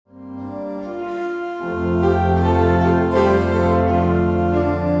Hello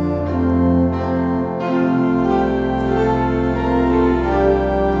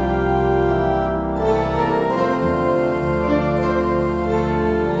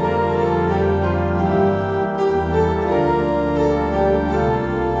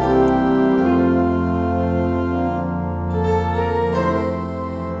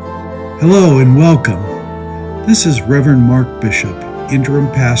and welcome. This is Reverend Mark Bishop, interim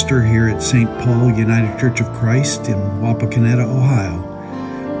pastor here at St. Paul United Church of Christ in Wapakoneta, Ohio,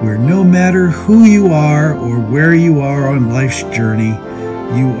 where no matter who you are or where you are on life's journey,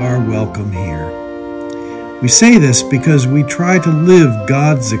 you are welcome here. We say this because we try to live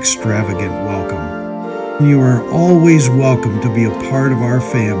God's extravagant welcome. You are always welcome to be a part of our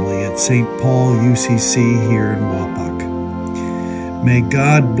family at St. Paul UCC here in Wapak. May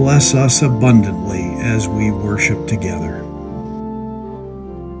God bless us abundantly as we worship together.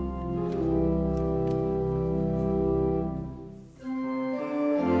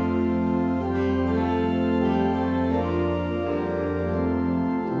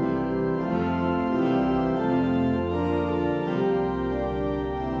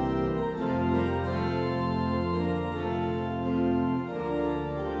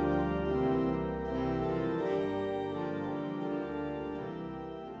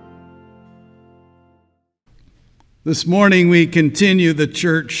 This morning we continue the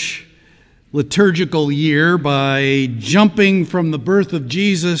church liturgical year by jumping from the birth of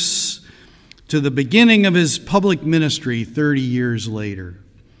Jesus to the beginning of his public ministry 30 years later.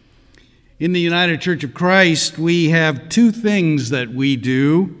 In the United Church of Christ, we have two things that we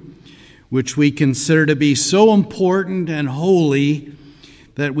do, which we consider to be so important and holy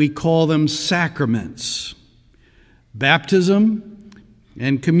that we call them sacraments: baptism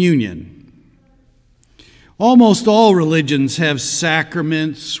and communion. Almost all religions have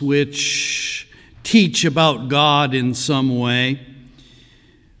sacraments which teach about God in some way.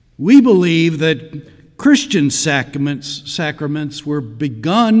 We believe that Christian sacraments were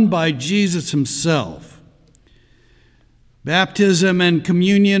begun by Jesus himself. Baptism and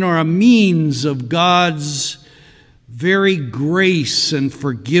communion are a means of God's very grace and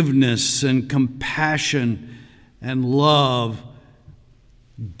forgiveness and compassion and love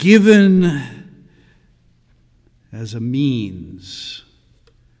given as a means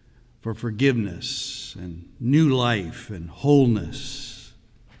for forgiveness and new life and wholeness.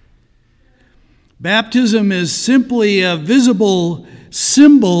 Baptism is simply a visible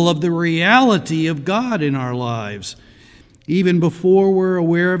symbol of the reality of God in our lives, even before we're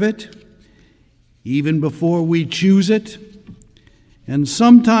aware of it, even before we choose it, and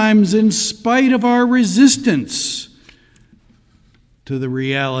sometimes in spite of our resistance to the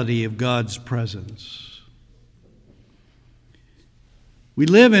reality of God's presence. We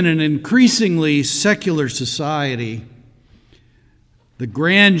live in an increasingly secular society. The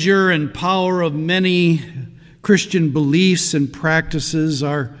grandeur and power of many Christian beliefs and practices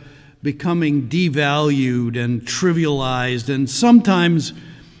are becoming devalued and trivialized and sometimes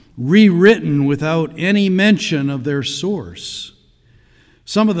rewritten without any mention of their source.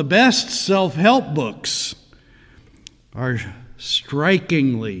 Some of the best self-help books are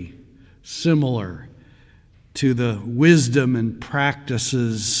strikingly similar to the wisdom and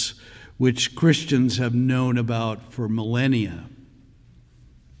practices which Christians have known about for millennia.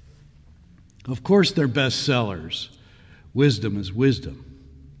 Of course, they're bestsellers. Wisdom is wisdom.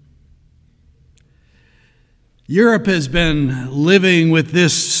 Europe has been living with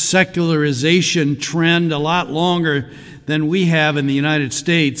this secularization trend a lot longer than we have in the United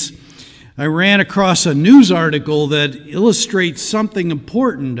States. I ran across a news article that illustrates something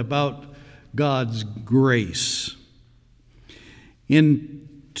important about God's grace. In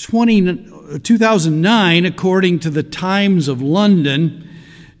 2009, according to the Times of London,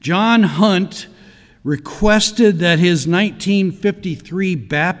 John Hunt requested that his 1953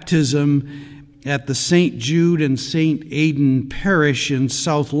 baptism at the St. Jude and St. Aidan Parish in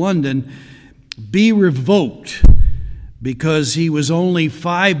South London be revoked because he was only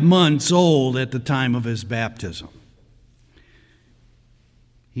 5 months old at the time of his baptism.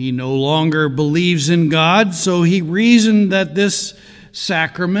 He no longer believes in God, so he reasoned that this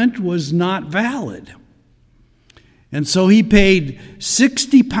sacrament was not valid. And so he paid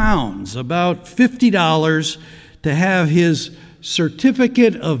 £60, about $50, to have his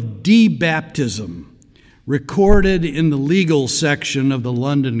certificate of debaptism recorded in the legal section of the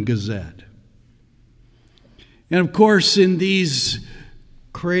London Gazette. And of course, in these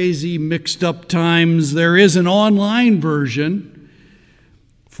crazy mixed up times, there is an online version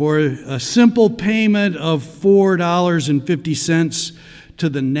for a simple payment of $4.50 to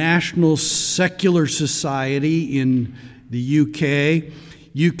the National Secular Society in the UK,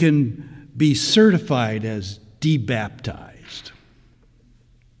 you can be certified as debaptized.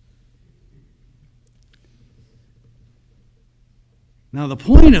 Now, the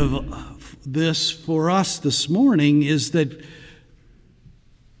point of this for us this morning is that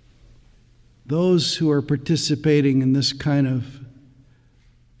those who are participating in this kind of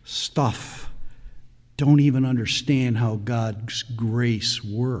stuff don't even understand how God's grace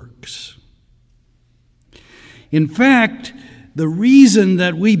works. In fact, the reason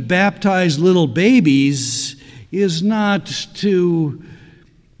that we baptize little babies is not to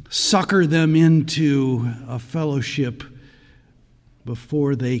sucker them into a fellowship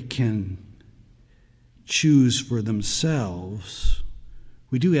before they can choose for themselves.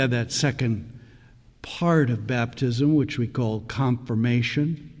 We do have that second part of baptism, which we call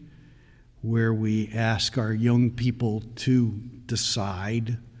confirmation, where we ask our young people to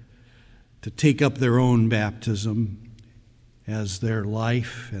decide to take up their own baptism as their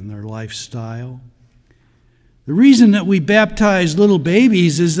life and their lifestyle. The reason that we baptize little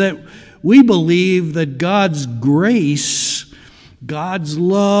babies is that we believe that God's grace, God's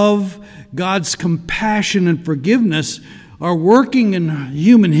love, God's compassion and forgiveness are working in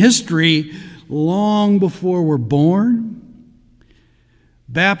human history long before we're born.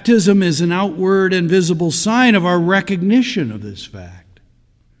 Baptism is an outward and visible sign of our recognition of this fact.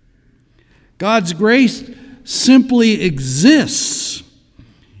 God's grace simply exists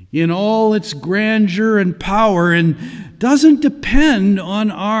in all its grandeur and power and doesn't depend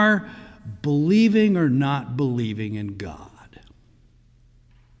on our believing or not believing in God.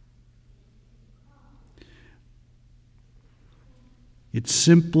 It's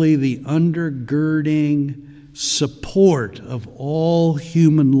simply the undergirding support of all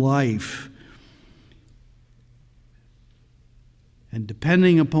human life. And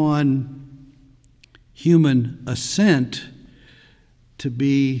depending upon human assent to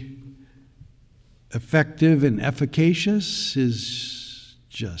be effective and efficacious is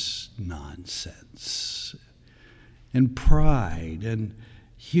just nonsense. And pride and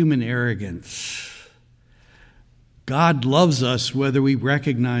human arrogance. God loves us whether we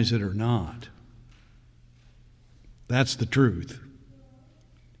recognize it or not. That's the truth.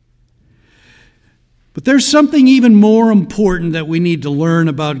 But there's something even more important that we need to learn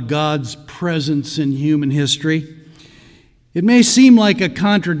about God's presence in human history. It may seem like a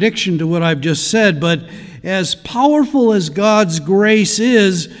contradiction to what I've just said, but as powerful as God's grace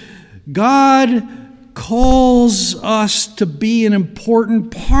is, God calls us to be an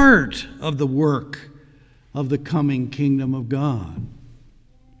important part of the work of the coming kingdom of God.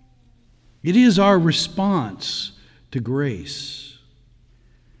 It is our response to grace.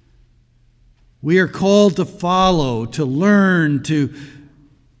 We are called to follow, to learn, to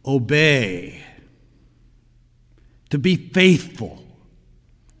obey, to be faithful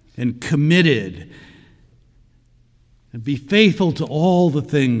and committed, and be faithful to all the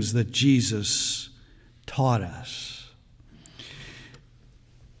things that Jesus taught us.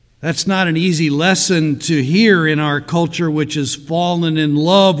 That's not an easy lesson to hear in our culture, which has fallen in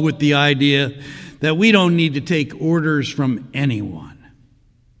love with the idea that we don't need to take orders from anyone.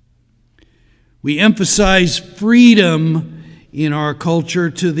 We emphasize freedom in our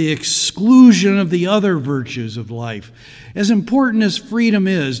culture to the exclusion of the other virtues of life. As important as freedom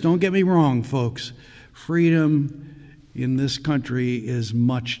is, don't get me wrong, folks, freedom in this country is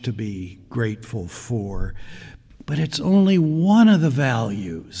much to be grateful for. But it's only one of the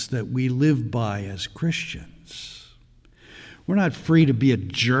values that we live by as Christians. We're not free to be a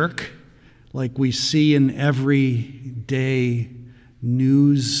jerk like we see in everyday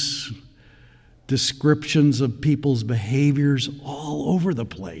news descriptions of people's behaviors all over the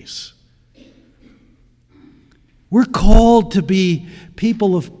place. We're called to be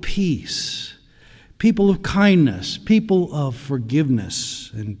people of peace, people of kindness, people of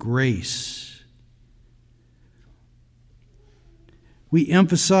forgiveness and grace. We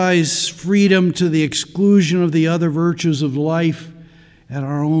emphasize freedom to the exclusion of the other virtues of life at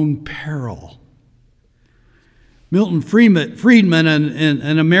our own peril. Milton Friedman,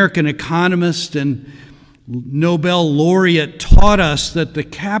 an American economist and Nobel laureate, taught us that the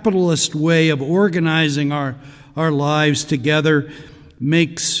capitalist way of organizing our lives together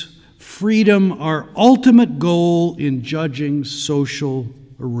makes freedom our ultimate goal in judging social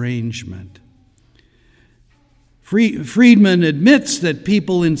arrangement. Friedman admits that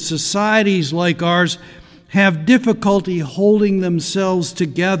people in societies like ours have difficulty holding themselves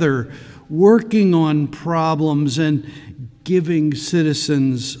together, working on problems, and giving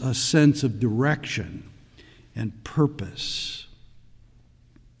citizens a sense of direction and purpose.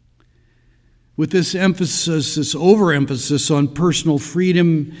 With this emphasis, this overemphasis on personal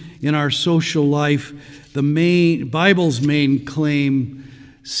freedom in our social life, the Bible's main claim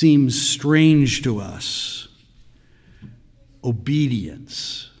seems strange to us.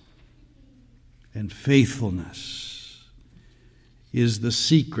 Obedience and faithfulness is the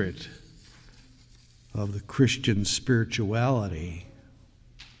secret of the Christian spirituality.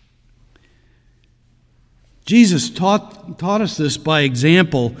 Jesus taught us this by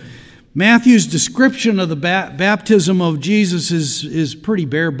example. Matthew's description of the baptism of Jesus is pretty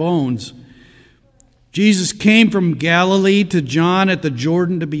bare bones. Jesus came from Galilee to John at the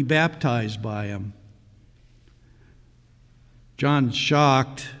Jordan to be baptized by him. John's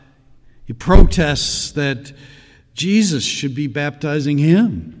shocked. He protests that Jesus should be baptizing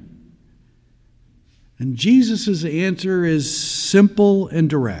him. And Jesus' answer is simple and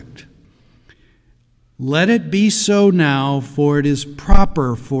direct. Let it be so now, for it is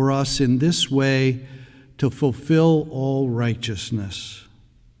proper for us in this way to fulfill all righteousness.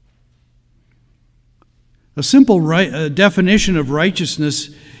 A simple definition of righteousness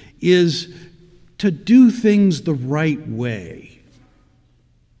is to do things the right way.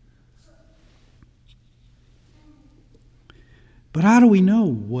 But how do we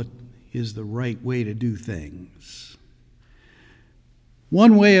know what is the right way to do things?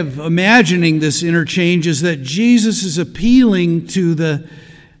 One way of imagining this interchange is that Jesus is appealing to the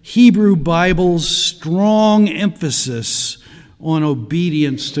Hebrew Bible's strong emphasis on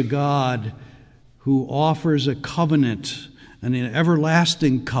obedience to God, who offers a covenant, an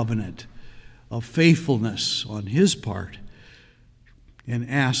everlasting covenant of faithfulness on his part, and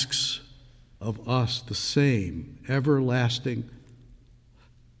asks of us the same everlasting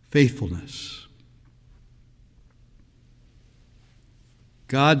faithfulness.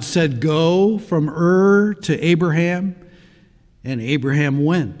 God said, "Go from Ur to Abraham," and Abraham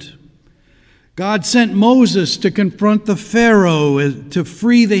went. God sent Moses to confront the Pharaoh to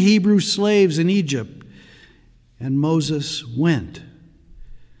free the Hebrew slaves in Egypt, and Moses went.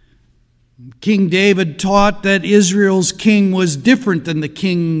 King David taught that Israel's king was different than the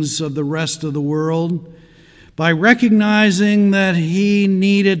kings of the rest of the world by recognizing that he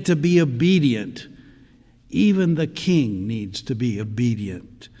needed to be obedient. Even the king needs to be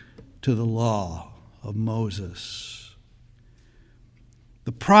obedient to the law of Moses.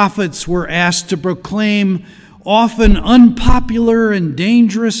 The prophets were asked to proclaim often unpopular and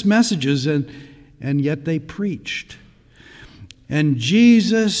dangerous messages, and yet they preached. And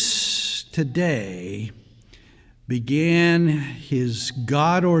Jesus today began his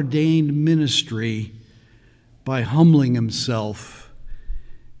God-ordained ministry by humbling himself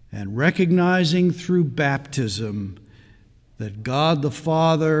and recognizing through baptism that God the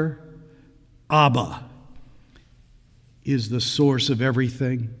Father, Abba, is the source of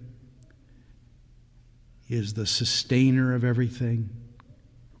everything, is the sustainer of everything,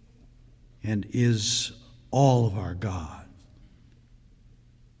 and is all of our God.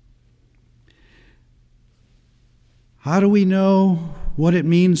 How do we know what it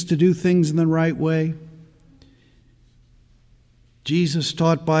means to do things in the right way? Jesus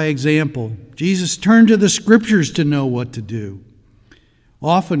taught by example. Jesus turned to the Scriptures to know what to do,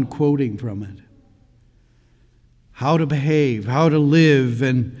 often quoting from it. How to behave, how to live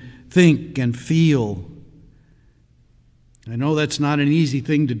and think and feel. I know that's not an easy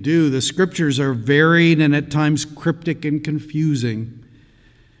thing to do. The Scriptures are varied and at times cryptic and confusing.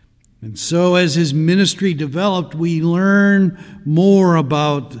 And so as his ministry developed, we learn more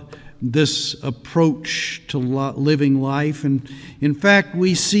about this approach to living life. And in fact,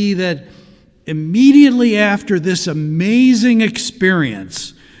 we see that immediately after this amazing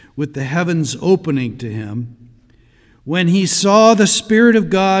experience with the heavens opening to him, when he saw the Spirit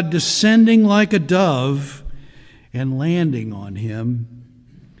of God descending like a dove and landing on him,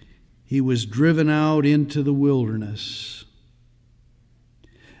 he was driven out into the wilderness.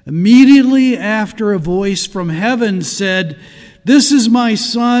 Immediately after, a voice from heaven said, "This is my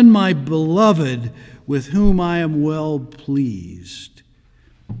Son, my beloved, with whom I am well pleased."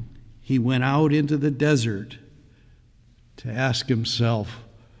 He went out into the desert to ask himself,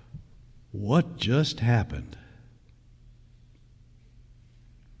 what just happened?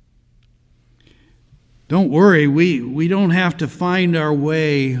 Don't worry, we don't have to find our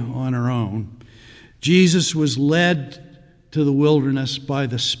way on our own. Jesus was led to the wilderness by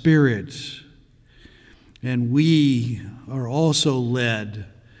the Spirit, and we are also led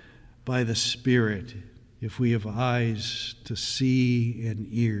by the Spirit if we have eyes to see and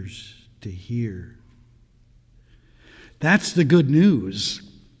ears to hear. That's the good news.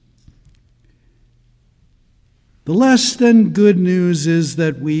 The less than good news is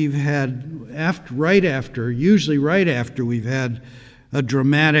that we've had usually right after we've had a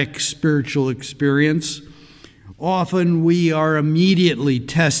dramatic spiritual experience, often we are immediately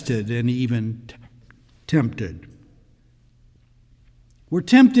tested and even tempted. We're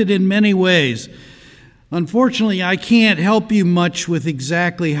tempted in many ways. Unfortunately, I can't help you much with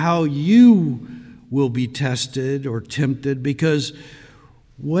exactly how you will be tested or tempted, because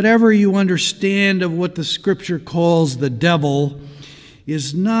whatever you understand of what the Scripture calls the devil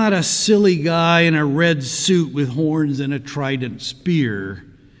is not a silly guy in a red suit with horns and a trident spear,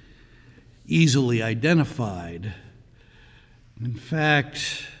 easily identified. In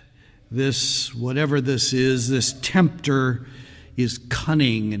fact, whatever this is, this tempter is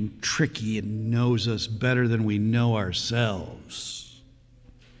cunning and tricky and knows us better than we know ourselves.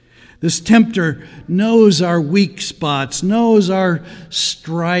 This tempter knows our weak spots, knows our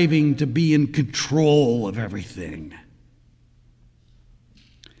striving to be in control of everything.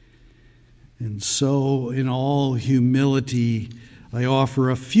 And so, in all humility, I offer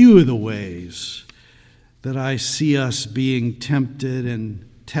a few of the ways that I see us being tempted and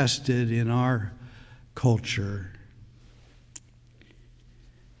tested in our culture.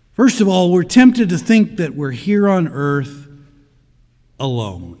 First of all, we're tempted to think that we're here on earth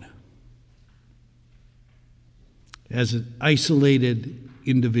alone, as isolated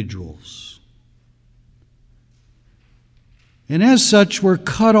individuals. And as such, we're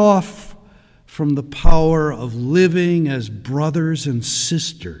cut off from the power of living as brothers and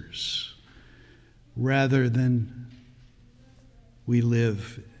sisters, rather than we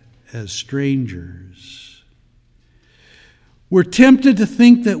live as strangers. We're tempted to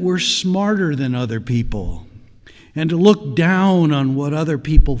think that we're smarter than other people and to look down on what other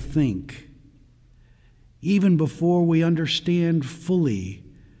people think, even before we understand fully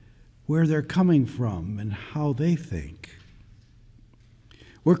where they're coming from and how they think.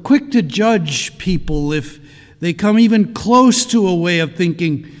 We're quick to judge people if they come even close to a way of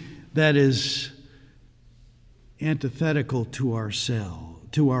thinking that is antithetical to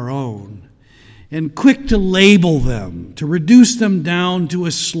our own, and quick to label them, to reduce them down to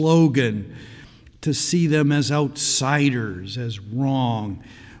a slogan, to see them as outsiders, as wrong,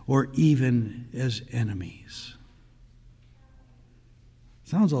 or even as enemies.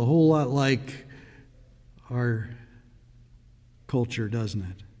 Sounds a whole lot like our culture, doesn't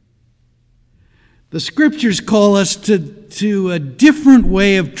it? The Scriptures call us to a different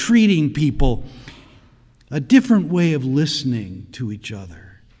way of treating people, a different way of listening to each other.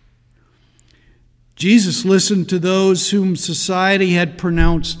 Jesus listened to those whom society had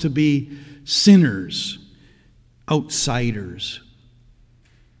pronounced to be sinners, outsiders,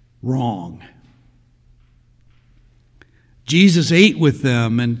 wrong. Jesus ate with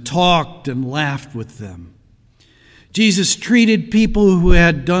them and talked and laughed with them. Jesus treated people who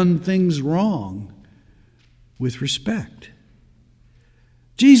had done things wrong with respect.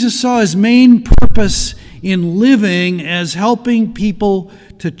 Jesus saw his main purpose in living as helping people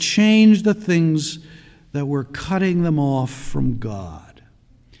to change the things that were cutting them off from God,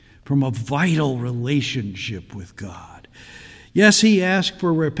 from a vital relationship with God. Yes, he asked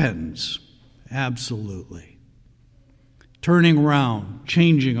for repentance, absolutely. Turning around,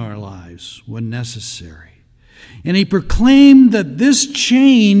 changing our lives when necessary. And he proclaimed that this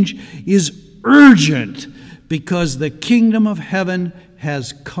change is urgent because the kingdom of heaven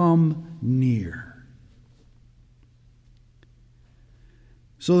has come near.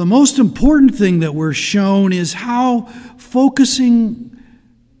 So the most important thing that we're shown is how focusing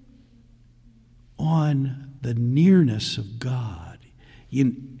on the nearness of God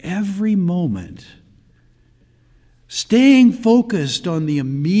in every moment, staying focused on the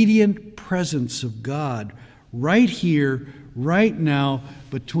immediate presence of God right here, right now,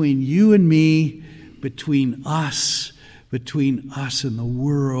 between you and me, between us and the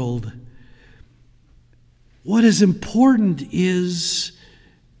world. What is important is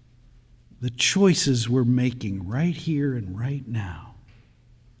the choices we're making right here and right now.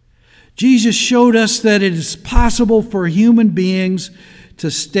 Jesus showed us that it is possible for human beings to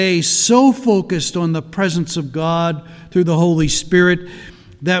stay so focused on the presence of God through the Holy Spirit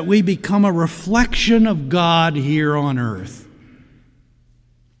that we become a reflection of God here on earth.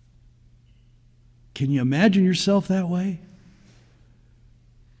 Can you imagine yourself that way?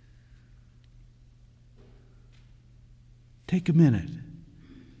 Take a minute.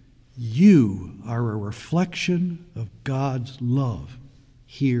 You are a reflection of God's love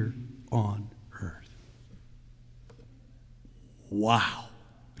here on earth. Wow.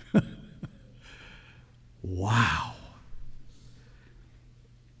 Wow.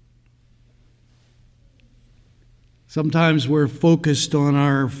 Sometimes we're focused on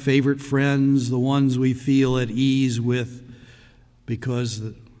our favorite friends, the ones we feel at ease with because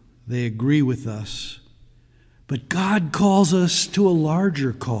they agree with us. But God calls us to a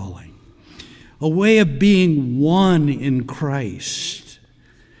larger calling, a way of being one in Christ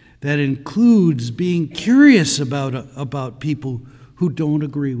that includes being curious about people who don't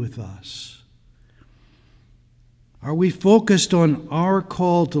agree with us. Are we focused on our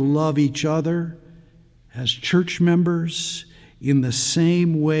call to love each other as church members in the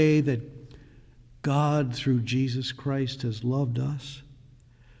same way that God through Jesus Christ has loved us?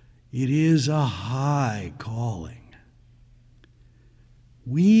 It is a high calling.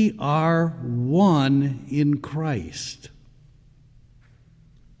 We are one in Christ.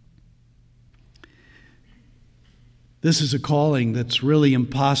 This is a calling that's really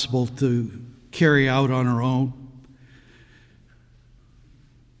impossible to carry out on our own.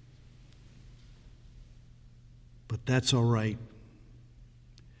 But that's all right,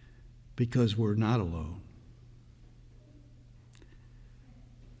 because we're not alone.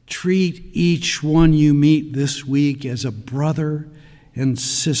 Treat each one you meet this week as a brother and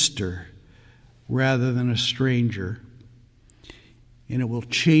sister rather than a stranger, and it will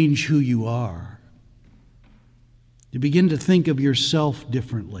change who you are. You begin to think of yourself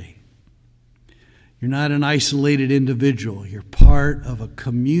differently. You're not an isolated individual. You're part of a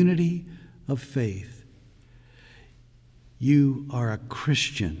community of faith. You are a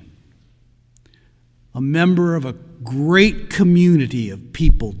Christian, a member of a great community of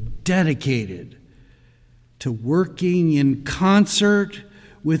people dedicated to working in concert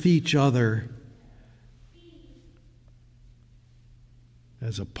with each other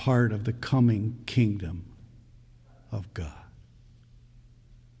as a part of the coming kingdom of God.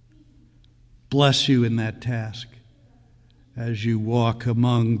 Bless you in that task as you walk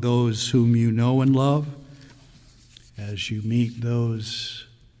among those whom you know and love, as you meet those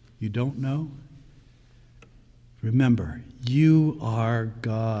you don't know. Remember, you are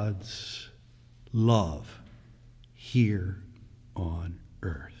God's love here on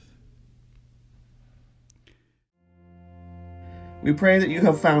earth. We pray that you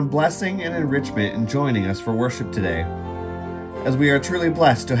have found blessing and enrichment in joining us for worship today, as we are truly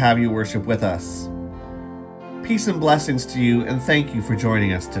blessed to have you worship with us. Peace and blessings to you, and thank you for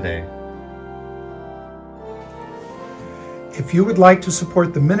joining us today. If you would like to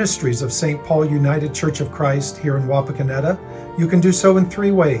support the ministries of St. Paul United Church of Christ here in Wapakoneta, you can do so in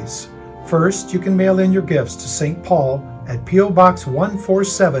 3 ways. First, you can mail in your gifts to St. Paul at P.O. Box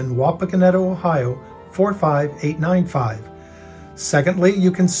 147, Wapakoneta, Ohio 45895. Secondly, you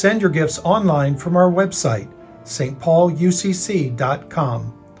can send your gifts online from our website,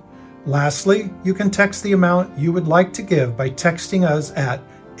 stpaulucc.com. Lastly, you can text the amount you would like to give by texting us at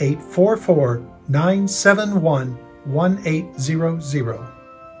 844-971-1800.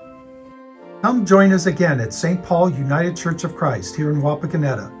 Come join us again at St. Paul United Church of Christ here in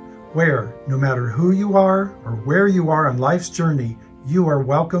Wapakoneta, where, no matter who you are or where you are on life's journey, you are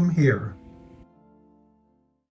welcome here.